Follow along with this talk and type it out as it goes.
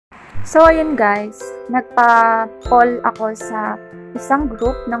So, ayun guys, nagpa-poll ako sa isang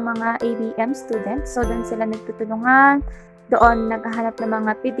group ng mga ABM students. So, doon sila nagtutulungan, doon naghahanap ng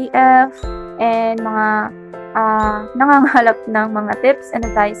mga PDF, and mga nangangalap ng mga tips and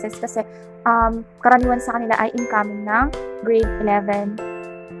advices kasi karaniwan sa kanila ay incoming ng grade 11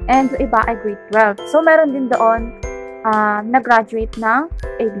 and yung iba ay grade 12. So, meron din doon nag-graduate ng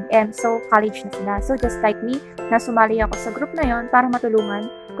ABM. So, college na sila. So, just like me, nasumali ako sa group na yon para matulungan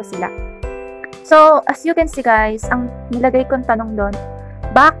ko sila. So, as you can see guys, ang nilagay kong tanong doon,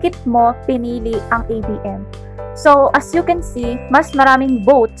 bakit mo pinili ang ABM? So, as you can see, mas maraming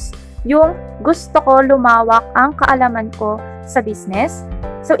votes yung gusto ko lumawak ang kaalaman ko sa business.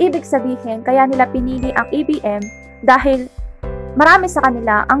 So, ibig sabihin, kaya nila pinili ang ABM dahil marami sa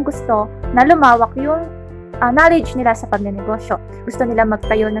kanila ang gusto na lumawak yung knowledge nila sa pagnenegosyo. Gusto nila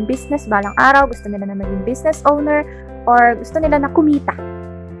magtayo ng business balang araw, gusto nila na maging business owner, or gusto nila na kumita.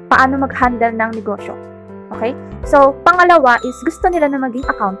 Paano mag-handle ng negosyo. Okay? So, pangalawa is gusto nila na maging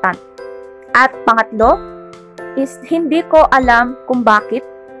accountant. At pangatlo is hindi ko alam kung bakit.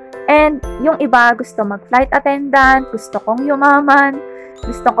 And yung iba gusto mag-flight attendant, gusto kong yumaman,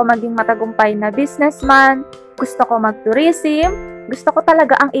 gusto ko maging matagumpay na businessman, gusto ko mag-tourism, gusto ko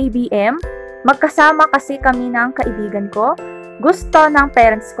talaga ang ABM. Magkasama kasi kami ng kaibigan ko. Gusto ng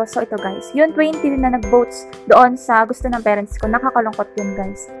parents ko. So, ito guys. Yung 20 din na nag-votes doon sa gusto ng parents ko. Nakakalungkot yun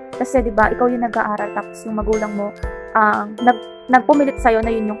guys. Kasi, di ba ikaw yung nag-aaral tapos yung magulang mo nagpumilit sa'yo na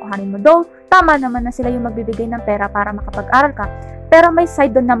yun yung kuhanin mo. Though, tama naman na sila yung magbibigay ng pera para makapag-aral ka. Pero may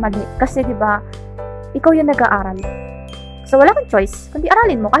side doon na mali. Kasi, di ba ikaw yung nag-aaral. So, wala kang choice. Kundi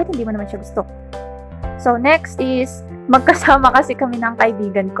aralin mo kahit hindi mo naman siya gusto. So, next is magkasama kasi kami ng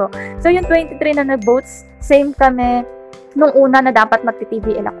kaibigan ko. So, yung 23 na nag-votes, same kami nung una na dapat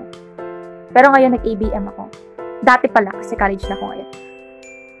magti-TVL ako. Pero ngayon nag-ABM ako. Dati pala kasi college na ako ngayon.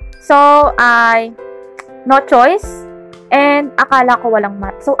 So, no choice. And akala ko walang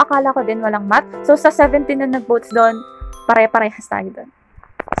math. So, akala ko din walang math. So, sa 17 na nag-votes doon, pare-parehas tayo doon.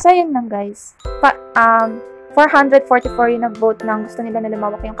 So, yun lang guys. 444 yung nag-vote ng gusto nila na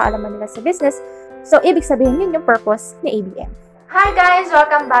lumawak yung kaalaman nila sa business. So, ibig sabihin yun yung purpose ni ABM. Hi guys!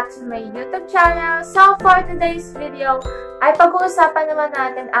 Welcome back to my YouTube channel. So, for today's video, ay pag-uusapan naman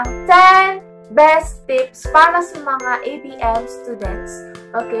natin ang 10 best tips para sa mga ABM students.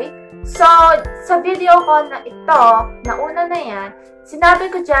 Okay? So, sa video ko na ito, nauna na yan, sinabi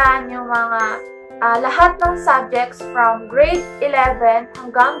ko dyan yung mga lahat ng subjects from grade 11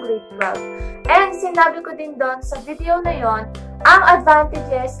 hanggang grade 12. And sinabi ko din doon sa video na yon ang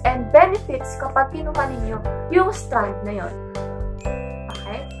advantages and benefits kapag kinuha ninyo yung strand na yon.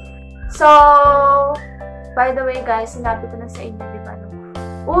 Okay? So, by the way guys, sinabi ko na sa inyo, di ba?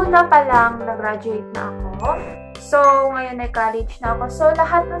 Una pa lang, nag-graduate na ako. So, ngayon ay college na ako. So,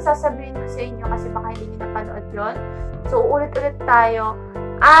 lahat ng sasabihin ko sa inyo, kasi baka hindi nyo napanood yun. So, ulit-ulit tayo,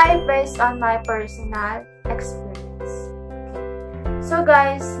 ay based on my personal experience. Okay. So,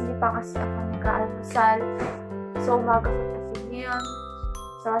 guys, hindi pa kasi ako nag-aalmusal. So, umaga ko kasi ngayon.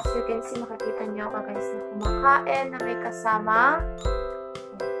 So, as you can see, makikita nyo ako guys na kumakain na may kasama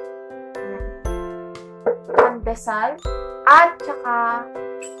pandesal at saka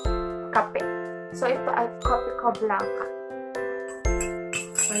kape. So, ito ay kopi ko blanca.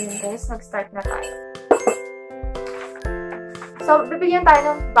 So, yun guys, mag-start na tayo. So, bibigyan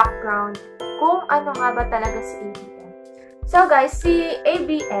tayo ng background kung ano nga ba talaga si ABM. So, guys, si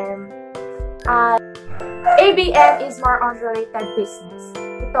ABM is more on related business.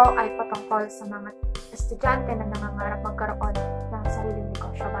 Ito ay patungkol sa mga estudyante na nangangarap magkaroon ng sariling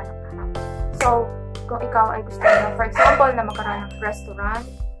negosyo balang araw. So, kung ikaw ay gusto mo, for example, na magkaroon ng restaurant,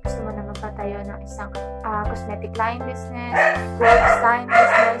 gusto mo na magpatayo ng isang cosmetic line business, clothes line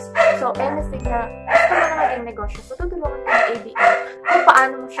business, so anything na gusto mo na maging negosyo, so tutulungan ka ng ABM kung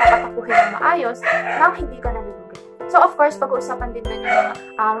paano mo siya patapuhin ng maayos nang hindi ka nalulugi. So of course, pag-uusapan din doon yung mga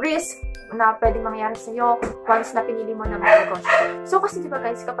risk na pwedeng mangyari sa'yo once na pinili mo na mga negosyo. So kasi diba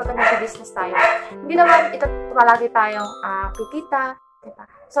guys, kapag nag-business tayo, hindi naman ito palagi tayong kikita, diba?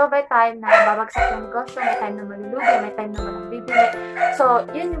 So, by time na babagsak yung negosyo, may time na malulugi, may time na walang bibili. So,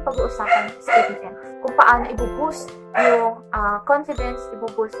 yun yung pag-uusapan sa ABM. Kung paano i-boost yung confidence,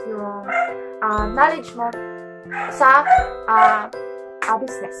 i-boost yung knowledge mo sa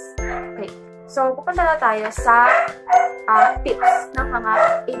business. Okay. So, pupunta na tayo sa tips ng mga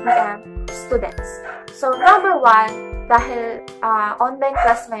ABM students. So, number 1, dahil online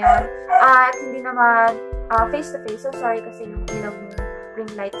class ngayon at hindi naman face-to-face. So, sorry kasi yung ilaw mo ring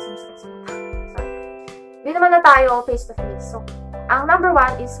light sa sorry. Hindi naman na tayo face-to-face. So, ang number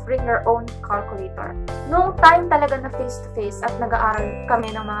 1 is bring your own calculator. nung time talaga na face-to-face at nag-aaral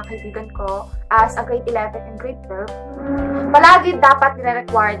kami ng mga kaibigan ko as a grade 11 and grade 12, palagi dapat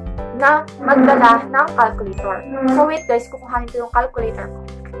nire-required na magdala ng calculator. So wait guys, kukuhanin ko yung calculator ko.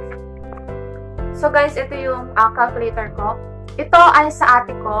 So guys, ito yung calculator ko. Ito ay sa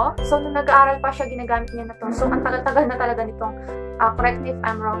ate ko. So nung nag-aaral pa siya, ginagamit niya na to. So ang tagal-tagal na talaga nitong, correct me if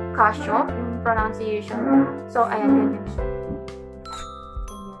I'm wrong, Casio, yung pronunciation. So ayan, ganyan siya.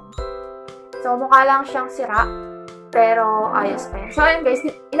 So, mukha lang siyang sira, pero ayos pa yan. So, ayan guys,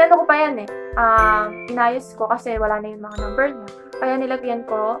 inano ko pa yan eh. Inayos ko kasi wala na yung mga number niya. Kaya nilagyan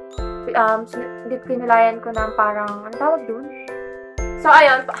ko, kinulayan ko ng parang, ang tawag dun? So,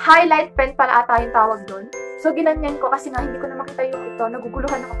 ayun, highlight pen pala ata yung tawag dun. So, ginanyan ko kasi nga hindi ko na makita yung ito.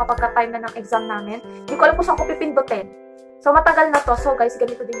 Naguguluhan ako kapag ka-time na ng exam namin. Hindi ko alam kung saan ko pipindutin. So, matagal na to. So, guys,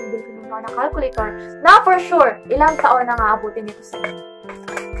 ganito din yung bilhin mo ng calculator na for sure, ilang taon na nga abutin nito sa inyo.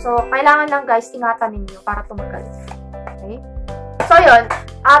 So, kailangan lang guys, ingatan ninyo para tumagal. Okay? So, yun.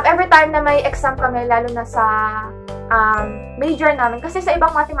 Every time na may exam kami, lalo na sa major namin, kasi sa ibang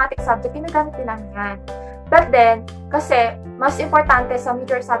mathematics subject, ginagamit din namin yan. But then, kasi mas importante sa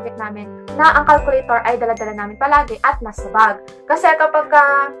major subject namin na ang calculator ay dala-dala namin palagi at nasa bag. Kasi kapag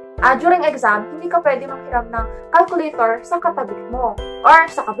during exam, hindi ka pwede manghiram ng calculator sa katabi mo or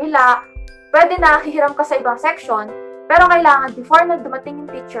sa kabila. Pwede na hihiram ka sa ibang section, pero kailangan, before na dumating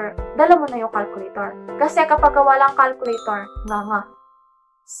yung teacher, dala mo na yung calculator. Kasi kapag walang calculator,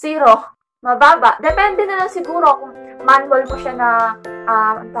 zero, mababa. Depende na lang siguro kung manual mo siya na,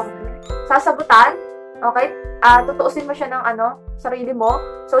 sasagutan, okay? Tutuusin mo siya ng sarili mo.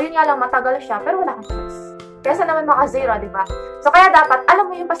 So, yun nga lang, matagal siya, pero wala kang choice. Kesa naman maka-zero, di ba? So, kaya dapat,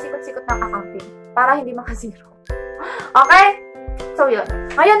 alam mo yung pasikot-sikot ng accounting para hindi maka-zero. Okay? So, yun.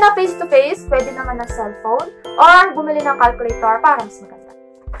 Ngayon na face-to-face, pwede naman na cellphone or bumili ng calculator para mas maganda.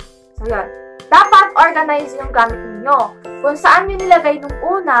 So, yun. Dapat organize yung gamit ninyo. Kung saan nyo nilagay nung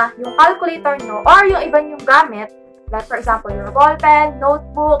una yung calculator nyo or yung iba yung gamit, like for example, your ballpen,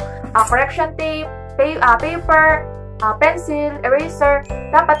 notebook, correction tape, paper, pencil, eraser,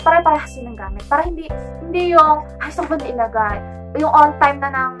 dapat pare-parehas yun ng gamit. Para hindi yung, saan ba nailagay? Yung on time na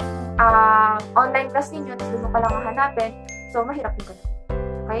ng online class ninyo, tapos doon mo palang hanapin. So, mahirap yung ganun.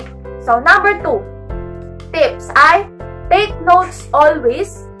 Okay? So, number 2. Tips ay, take notes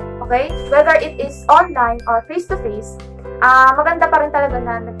always. Okay? Whether it is online or face-to-face, maganda pa rin talaga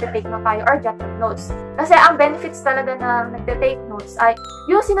na nagte-take note tayo or jot notes. Kasi ang benefits talaga na nagte-take notes ay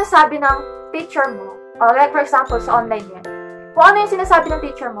yung sinasabi ng teacher mo. Or like for example, sa online yan. Kung ano yung sinasabi ng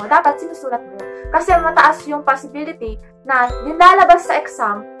teacher mo, dapat sinusulat mo. Kasi mataas yung possibility na yung lalabas sa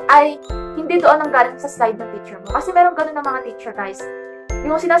exam ay hindi doon ang galing sa slide ng teacher mo. Kasi meron ganun ng mga teacher, guys.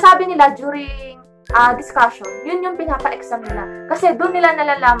 Yung sinasabi nila during discussion, yun yung pinapa-exam nila. Kasi doon nila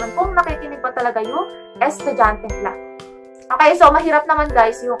nalalaman kung nakikinig ba talaga yung estudyante nila. Okay, so mahirap naman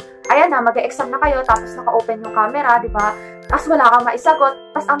guys yung, ayan na, mag-e-exam na kayo, tapos naka-open yung camera, di ba? Tapos wala kang maisagot,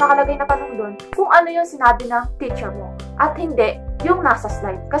 tapos ang nakalagay na tanong doon, kung ano yung sinabi ng teacher mo. At hindi yung nasa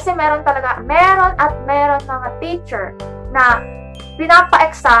slide. Kasi meron mga teacher na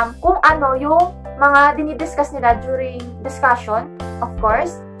pinapa-exam kung ano yung mga dinidiscuss nila during discussion, of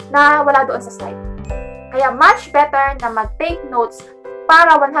course, na wala doon sa slide. Kaya much better na mag-take notes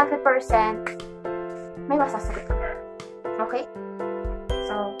para 100% may masasagot ka. Okay?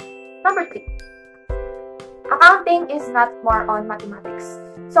 So, number 3. Accounting is not more on mathematics.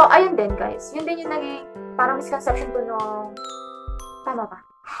 So, ayun din guys. Yun din yung naging parang misconception ko nung, tama ba?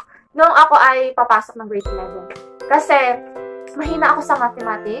 Nung ako ay papasok ng grade 11. Kasi, mahina ako sa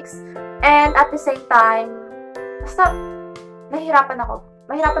mathematics. And at the same time, basta, nahihirapan ako.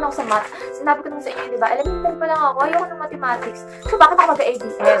 Mahirapan ako sa math. Sinabi ko naman sa inyo, diba? Elementary pa lang ako. Ayoko ng mathematics. So, bakit ako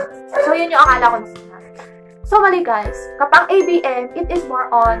mag-ABM? So, yun yung akala ko na sinabi. So, mali guys. Kapag ABM, it is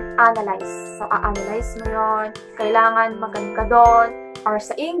more on analyze. So, a-analyze mo yun. Kailangan magaling ka doon. Or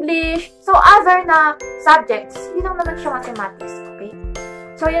sa English. So, other na subjects, hindi lang naman siya mathematics. Okay?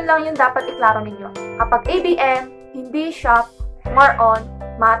 So, yun lang yung dapat iklaro ninyo. Kapag ABM, hindi siya more on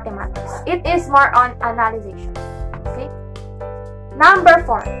mathematics. It is more on analyzation. Okay? Number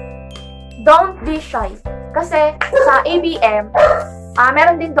 4. Don't be shy. Kasi sa ABM,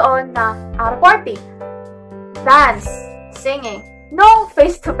 meron din doon na reporting, dance, singing. No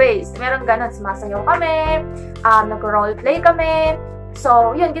face-to-face. Meron ganun. Sumasayaw kami, nag-roleplay kami.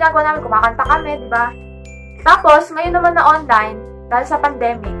 So, yun, ginagawa namin, kumakanta kami, di ba? Tapos, ngayon naman na online, dahil sa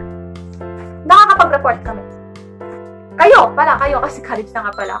pandemic, nakakapag-report kami. Kayo, kasi college na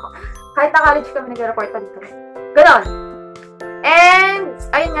nga pala ako. Kahit na college kami, nag-report pa dito. Ganon. And,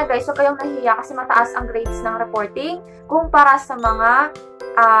 ayun nga guys, so kayong nahihiya kasi mataas ang grades ng reporting kumpara sa mga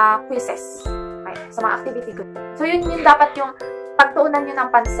quizzes. Okay? Sa mga activity group. So, yun dapat yung pagtuunan nyo ng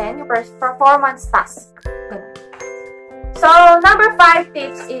pansin, yung performance task. Ganun. So, number 5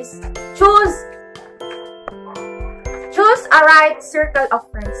 tips is choose a right circle of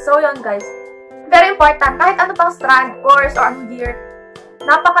friends. So, yun guys. Very important. Kahit ano pang strand, course, or anong year,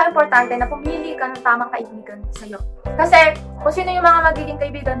 napaka-importante na pumili ka ng tamang kaibigan sa'yo. Kasi, kung sino yung mga magiging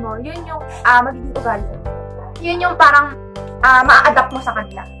kaibigan mo, yun yung magiging ugali. Yun yung parang ma-adapt mo sa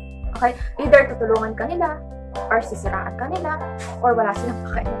kanila. Okay? Either tutulungan ka nila, or sisiraan ka nila, or wala silang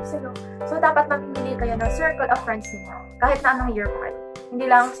pakailan sa'yo. So, dapat mamimili kayo ng circle of friends niyo. Kahit na anong year pa kayo. Hindi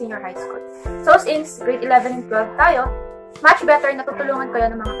lang senior high school. So, since grade 11 and 12 tayo, much better na tutulungan kayo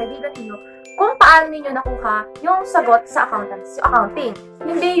ng mga kaibigan niyo kung paano ninyo nakuha yung sagot sa accounting.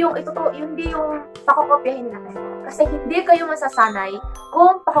 Hindi yung pakokopyahin nila kayo. Kasi hindi kayo masasanay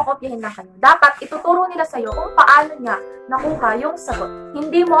kung pakokopyahin lang kayo. Dapat ituturo nila sa'yo kung paano niya nakuha yung sagot.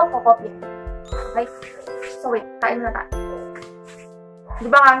 Hindi mo pakokopyahin. Okay? So wait, kain na tayo. Di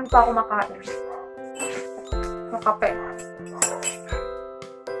ba nga pa ako makain? Makape.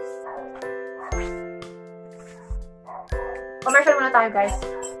 Commercial muna tayo, guys.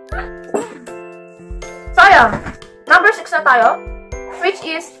 So, ayan. Number 6 na tayo, which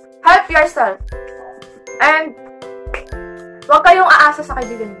is help yourself. And, huwag kayong aasa sa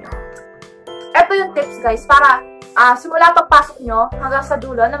kaibigan niyo. Ito yung tips, guys, para simula pagpasok nyo hanggang sa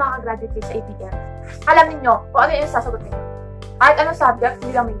dulo na makagraduate kayo sa ABM. Alam niyo kung ano yung sasagot niyo. Kahit anong subject,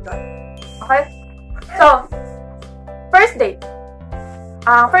 hindi lang major. Okay? So, first day.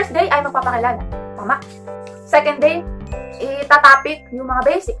 First day ay magpapakilala. Tama. Second day, itatapik yung mga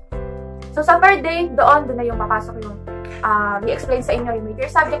basic. So, sa third day, doon na yung papasok yung i-explain sa inyo yung major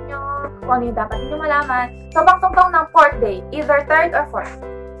subject nyo, kung ano yung dapat nyo malaman. So, pagtungtong ng fourth day, either third or fourth,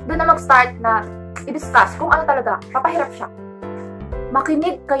 doon na mag-start na i-discuss kung ano talaga, papahirap siya.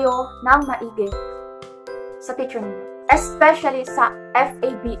 Makinig kayo ng maigi sa teacher niyo. Especially sa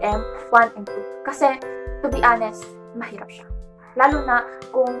FABM 1 and 2. Kasi, to be honest, mahirap siya. Lalo na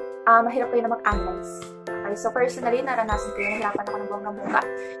kung mahirap kayo na mag-analyze. Okay, so personally, naranasan ko yun, nahirapan ako ng bonggang-bongga.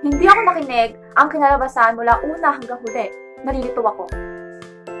 Hindi ako nakinig, ang kinalabasan mula una hanggang huli, nalilito ako.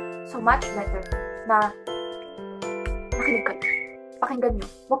 So much better na makinig kayo. Pakinggan nyo.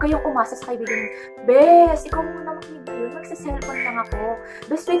 Huwag kayong umasa sa kaibigan nyo. Bes, ikaw muna makinig kayo. Magsa-cellphone lang ako.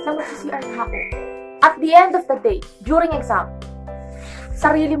 Bes, wait lang, magsa-CR lang ako. At the end of the day, during exam,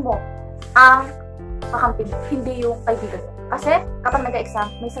 sarili mo ang kakampi mo, hindi yung kaibigan mo. Kasi, kapag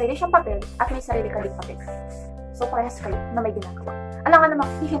nag-exam, may sarili siyang papel at may sarili ka din papel. So, parehas kayo na may ginagawa. Alam nga naman,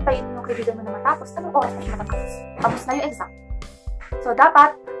 hihintayin mo yung kaibigan mo na matapos, anong oras na siya matapos? Tapos na yung exam. So,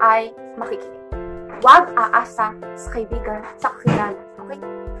 dapat ay makikinig. Huwag aasa sa kaibigan, sa kakilala. Okay?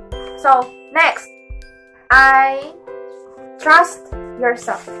 So, next, ay trust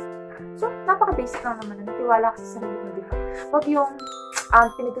yourself. So, napaka-basic lang naman na tiwala ka sa sarili mo, di ba? Huwag yung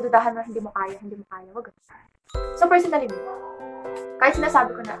pinagdududahan na hindi mo kaya. Huwag. So, personally, kahit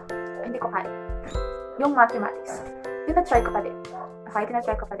sinasabi ko na hindi ko kaya, yung mathematics, tinatry ko pa din. Okay,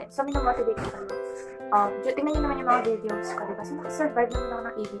 tinatry ko pa din. So, minomotivate ko pa rin. Tingnan nyo naman yung mga videos ko, diba? So, nakasurvive naman ako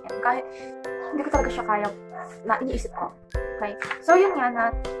ng ABM. Kahit hindi ko talaga siya kaya na iniisip ko. Okay? So, yun nga na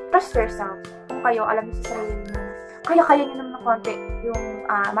trust yourself. Kung kayo, alam nyo sa sarili nyo, kaya-kaya nyo naman ng konti yung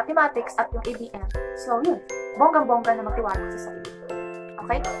mathematics at yung ABM. So, yun. Bonggang-bongga na magtiwala sa sarili.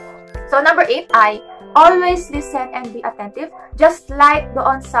 Okay? So, number 8 ay always listen and be attentive, just like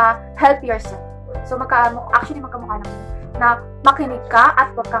doon sa help yourself. So, actually, magkamukha lang yun, na makinig ka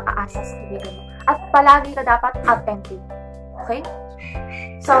at huwag kang aasa sa kaibigan mo. At palagi ka dapat attentive. Okay?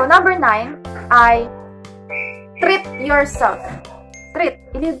 So, number 9 ay treat yourself. Treat.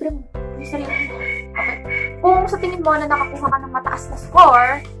 Ilibre mo yung sarili mo. Okay? Kung sa tingin mo na nakakuha ka ng mataas na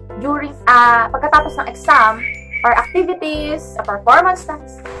score during, pagkatapos ng exam, or activities, performance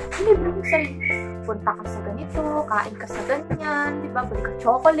tasks, ilibre mo yung sarili mo. Punta ka sa ganito, kain ka sa ganyan, di ba? Bili ka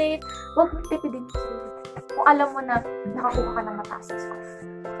chocolate. Huwag mong tipidin sa sarili. Kung alam mo na nakakuha ka ng mataas na score.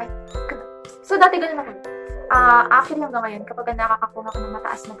 Okay? So, dati ganun ako. Actually, hanggang ngayon, kapag nakakakuha ka ng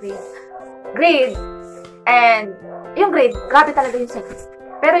mataas na grade, and yung grade, grabe talaga yung science.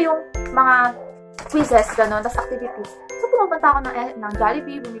 Pero yung mga quizzes, gano'n, tas activities, so pumunta ako ng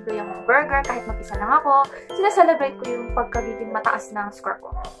Jollibee, bumibili ako ng burger, kahit mag-isa lang ako, sinaselebrate ko yung pagkagiging mataas ng score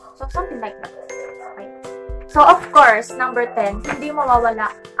ko. So, something like that. Okay? So, of course, number 10, hindi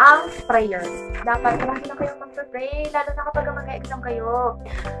mawawala ang prayer. Dapat lagi na kayong mag-pray, lalo na kapag mag-exam kayo.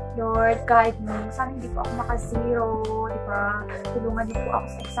 Lord, guide me. Sana hindi po ako maka-zero, di ba? Tulungan niyo po ako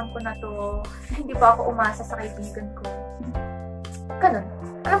sa exam ko na to. Hindi po ako umasa sa kaibigan ko. Ganun.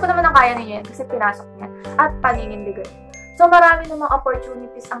 Alam ko naman ang kaya niyo yan kasi pinasok niya. At paninindigan. So, marami namang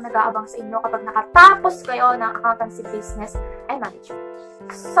opportunities ang nag-aabang sa inyo kapag nakatapos kayo ng accountancy business and management.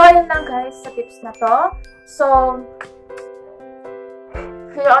 So, yun lang guys sa tips na to. So,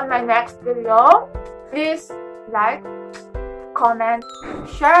 see you on my next video. Please like, comment,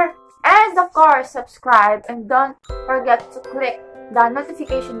 share, and of course, subscribe. And don't forget to click the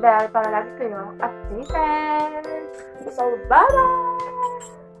notification bell para lagi kayo updated. So, bye-bye!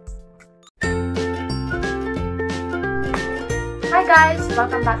 Hi guys!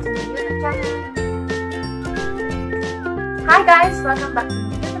 Welcome back to my YouTube channel. Hi guys! Welcome back to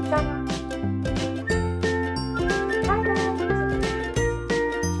my YouTube channel.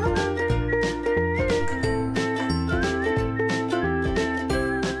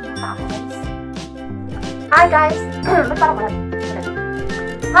 Hi guys! Hi guys!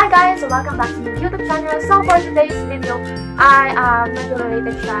 Hi guys! Welcome back to my YouTube channel. So for today's video, I am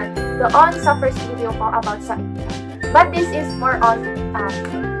nag-related siya doon sa first video ko about sa income. But this is for all.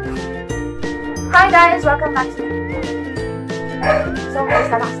 Hi guys! Welcome back to my video. So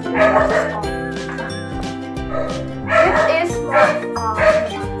guys, lalakasin ko yung boses ko. It is more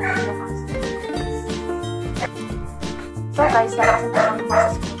so guys, lalakasin ko yung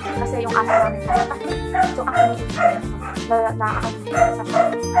boses ko. Kasi yung aso namin so ako may ito na nakakalimutan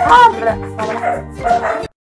sa